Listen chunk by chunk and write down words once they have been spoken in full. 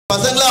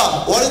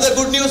Pasangla, what is the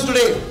good news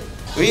today?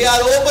 We are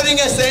opening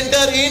a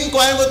center in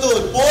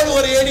Coimbatore, pole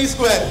over AD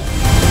square.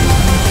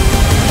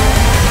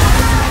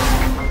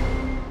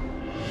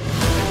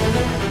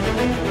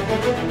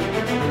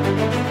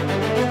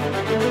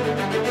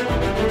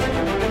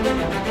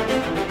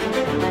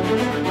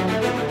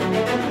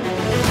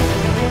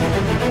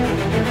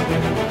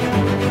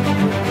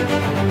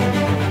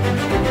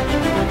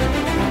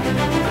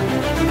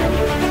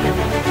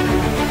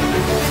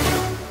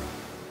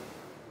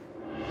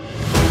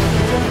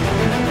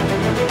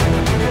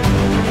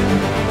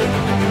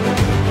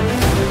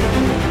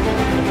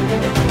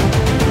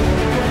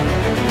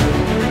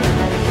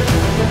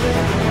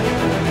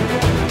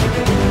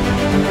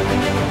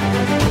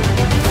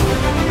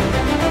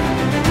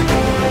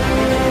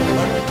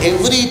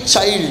 Every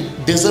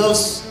child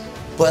deserves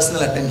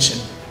personal attention.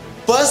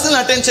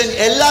 Personal attention,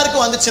 ellarku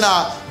vanduchina,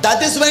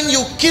 that is when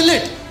you kill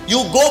it.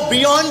 You go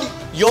beyond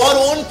your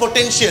own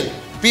potential.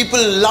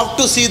 People love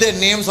to see their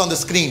names on the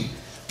screen.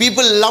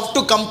 People love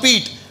to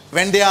compete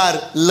when they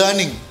are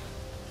learning.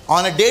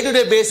 On a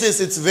day-to-day basis,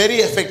 it's very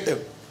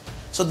effective.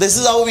 So this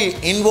is how we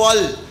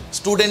involve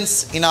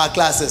students in our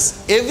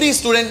classes. Every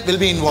student will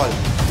be involved.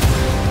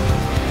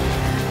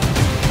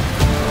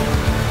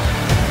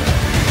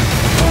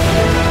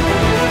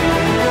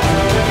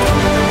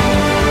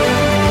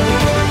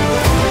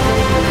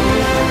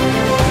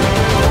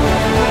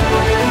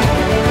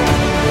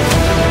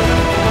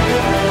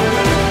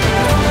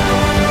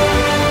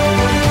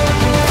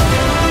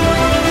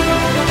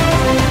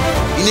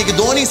 Iniki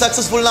Dhoni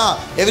successful na,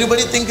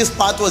 everybody think his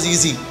path was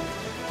easy.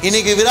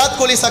 Iniki Virat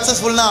Kohli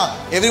successful na,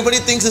 everybody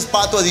thinks his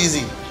path was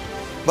easy.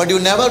 But you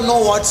never know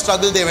what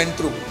struggle they went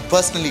through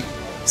personally.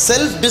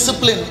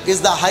 Self-discipline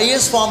is the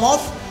highest form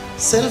of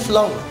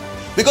self-love.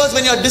 Because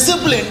when you are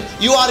disciplined,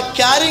 you are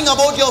caring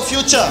about your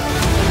future.